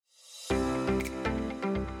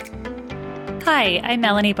Hi, I'm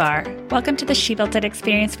Melanie Barr. Welcome to the She Built It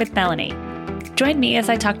Experience with Melanie. Join me as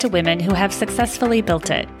I talk to women who have successfully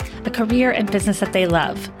built it, a career and business that they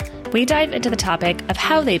love. We dive into the topic of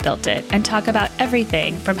how they built it and talk about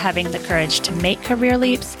everything from having the courage to make career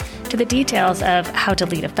leaps to the details of how to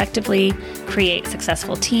lead effectively, create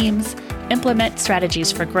successful teams, implement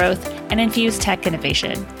strategies for growth, and infuse tech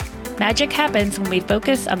innovation. Magic happens when we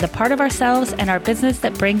focus on the part of ourselves and our business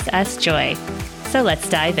that brings us joy. So let's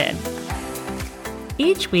dive in.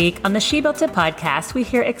 Each week on the She Built It podcast, we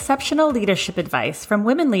hear exceptional leadership advice from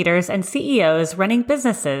women leaders and CEOs running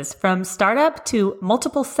businesses from startup to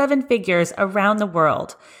multiple seven figures around the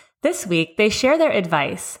world. This week, they share their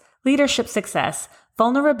advice, leadership success,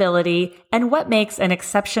 vulnerability, and what makes an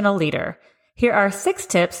exceptional leader. Here are 6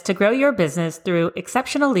 tips to grow your business through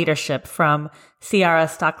exceptional leadership from Ciara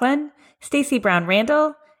Stockeland, Stacey Brown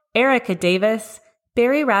Randall, Erica Davis,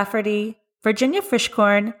 Barri Rafferty, Virginia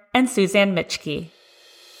Frischkorn, and Susanne Mitschke.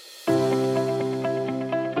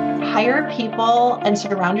 Hire people and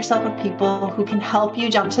surround yourself with people who can help you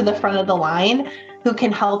jump to the front of the line, who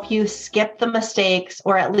can help you skip the mistakes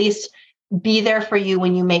or at least be there for you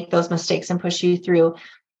when you make those mistakes and push you through.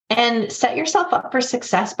 And set yourself up for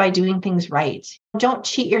success by doing things right. Don't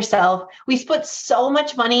cheat yourself. We put so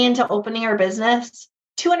much money into opening our business,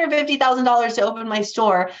 $250,000 to open my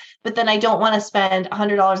store, but then I don't want to spend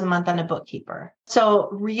 $100 a month on a bookkeeper. So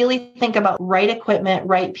really think about right equipment,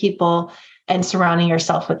 right people, and surrounding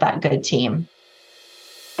yourself with that good team.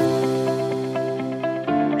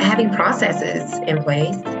 Having processes in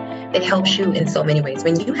place, it helps you in so many ways.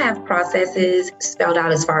 When you have processes spelled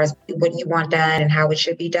out as far as what you want done and how it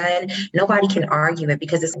should be done, nobody can argue it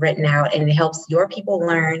because it's written out, and it helps your people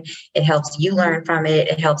learn. It helps you learn from it.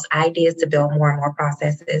 It helps ideas to build more and more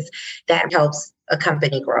processes. That helps a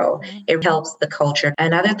company grow. It helps the culture.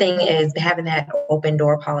 Another thing is having that open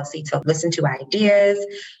door policy to listen to ideas,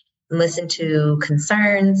 listen to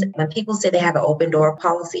concerns. When people say they have an open door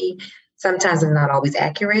policy, sometimes it's not always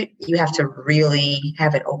accurate. You have to really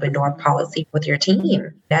have an open door policy with your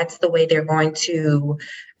team. That's the way they're going to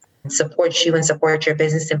support you and support your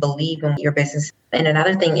business and believe in your business. And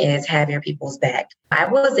another thing is have your people's back. I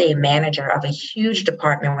was a manager of a huge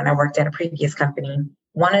department when I worked at a previous company.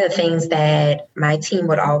 One of the things that my team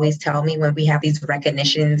would always tell me when we have these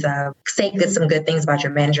recognitions of say some good things about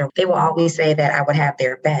your manager, they will always say that I would have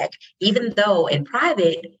their back, even though in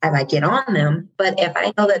private, I might get on them. But if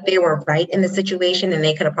I know that they were right in the situation and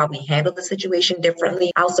they could have probably handled the situation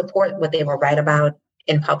differently, I'll support what they were right about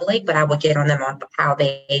in public, but I would get on them on how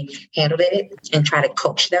they handled it and try to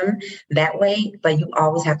coach them that way. But you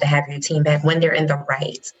always have to have your team back when they're in the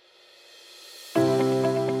right.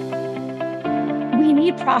 We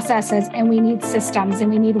need processes and we need systems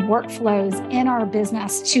and we need workflows in our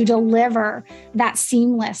business to deliver that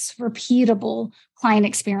seamless, repeatable client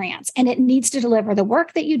experience. And it needs to deliver the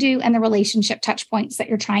work that you do and the relationship touch points that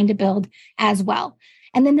you're trying to build as well.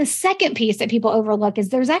 And then the second piece that people overlook is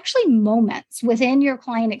there's actually moments within your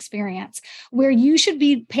client experience where you should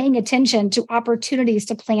be paying attention to opportunities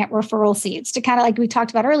to plant referral seeds, to kind of like we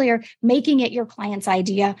talked about earlier, making it your client's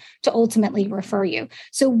idea to ultimately refer you.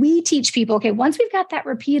 So we teach people, okay, once we've got that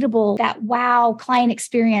repeatable, that wow client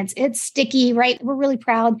experience, it's sticky, right? We're really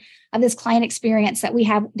proud of this client experience that we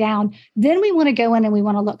have down. Then we want to go in and we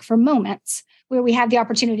want to look for moments where we have the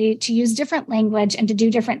opportunity to use different language and to do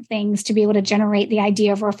different things to be able to generate the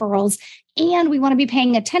idea of referrals. And we want to be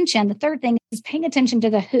paying attention. The third thing is paying attention to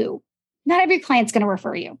the who. Not every client's going to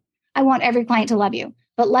refer you. I want every client to love you,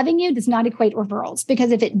 but loving you does not equate referrals,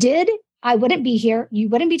 because if it did, I wouldn't be here. You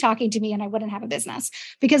wouldn't be talking to me and I wouldn't have a business,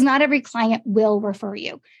 because not every client will refer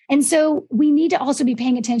you. And so we need to also be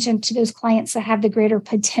paying attention to those clients that have the greater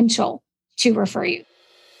potential to refer you.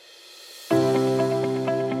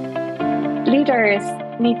 Leaders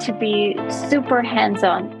need to be super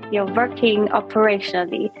hands-on. You're working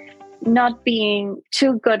operationally, not being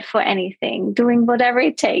too good for anything, doing whatever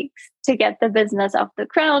it takes to get the business off the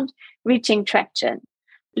ground, reaching traction.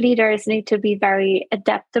 Leaders need to be very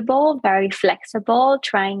adaptable, very flexible,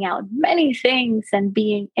 trying out many things and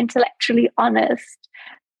being intellectually honest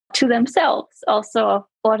to themselves. Also,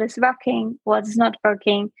 what is working, what is not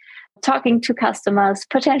working, talking to customers,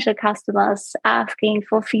 potential customers, asking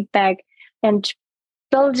for feedback, and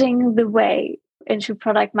building the way into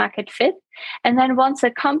product market fit. And then once a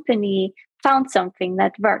company found something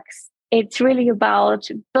that works, it's really about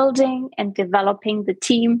building and developing the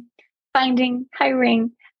team, finding,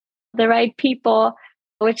 hiring the right people,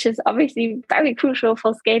 which is obviously very crucial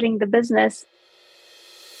for scaling the business.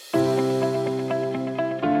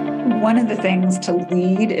 One of the things to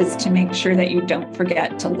lead is to make sure that you don't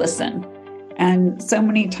forget to listen. And so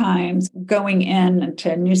many times going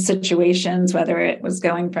into new situations, whether it was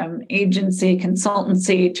going from agency,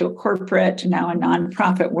 consultancy to a corporate to now a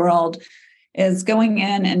nonprofit world, is going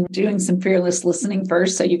in and doing some fearless listening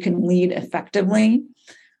first so you can lead effectively.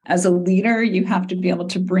 As a leader, you have to be able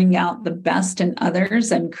to bring out the best in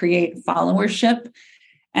others and create followership.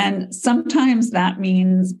 And sometimes that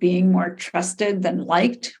means being more trusted than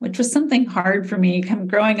liked, which was something hard for me.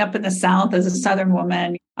 Growing up in the South as a Southern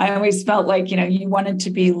woman, I always felt like, you wanted to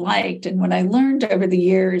be liked. And what I learned over the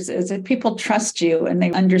years is if people trust you and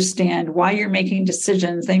they understand why you're making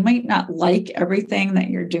decisions, they might not like everything that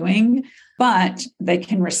you're doing, but they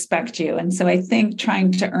can respect you. And so I think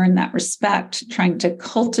trying to earn that respect, trying to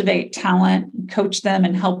cultivate talent, coach them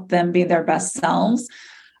and help them be their best selves,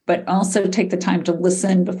 but also take the time to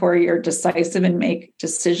listen before you're decisive and make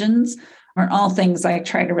decisions are all things I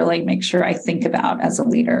try to really make sure I think about as a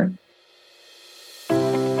leader.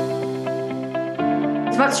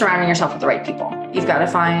 It's about surrounding yourself with the right people. You've got to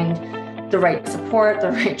find the right support,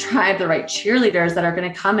 the right tribe, the right cheerleaders that are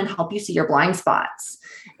going to come and help you see your blind spots.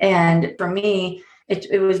 And for me,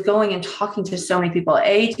 it was going and talking to so many people,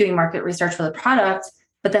 doing market research for the product,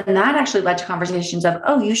 but then that actually led to conversations of,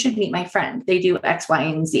 oh, you should meet my friend. They do X, Y,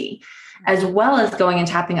 and Z, as well as going and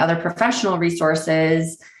tapping other professional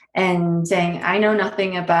resources and saying, I know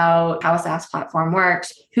nothing about how a SaaS platform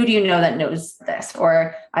works. Who do you know that knows this?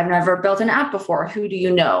 Or I've never built an app before. Who do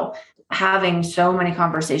you know? Having so many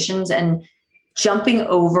conversations and jumping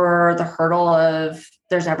over the hurdle of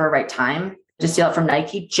there's never a right time to steal it from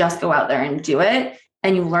Nike, just go out there and do it.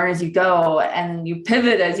 And you learn as you go and you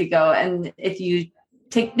pivot as you go. And if you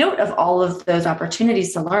take note of all of those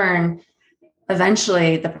opportunities to learn,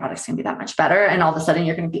 eventually the product's going to be that much better. And all of a sudden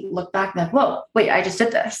you're going to look back and like, whoa, wait, I just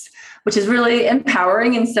did this, which is really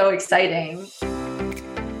empowering and so exciting.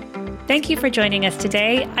 Thank you for joining us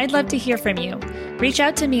today. I'd love to hear from you. Reach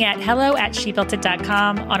out to me at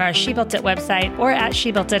hello@shebuiltit.com on our She Built It website or at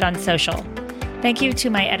She Built It on social. Thank you to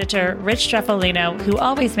my editor, Rich Streffolino, who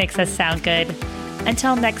always makes us sound good.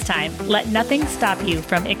 Until next time, let nothing stop you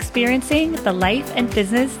from experiencing the life and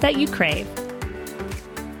business that you crave.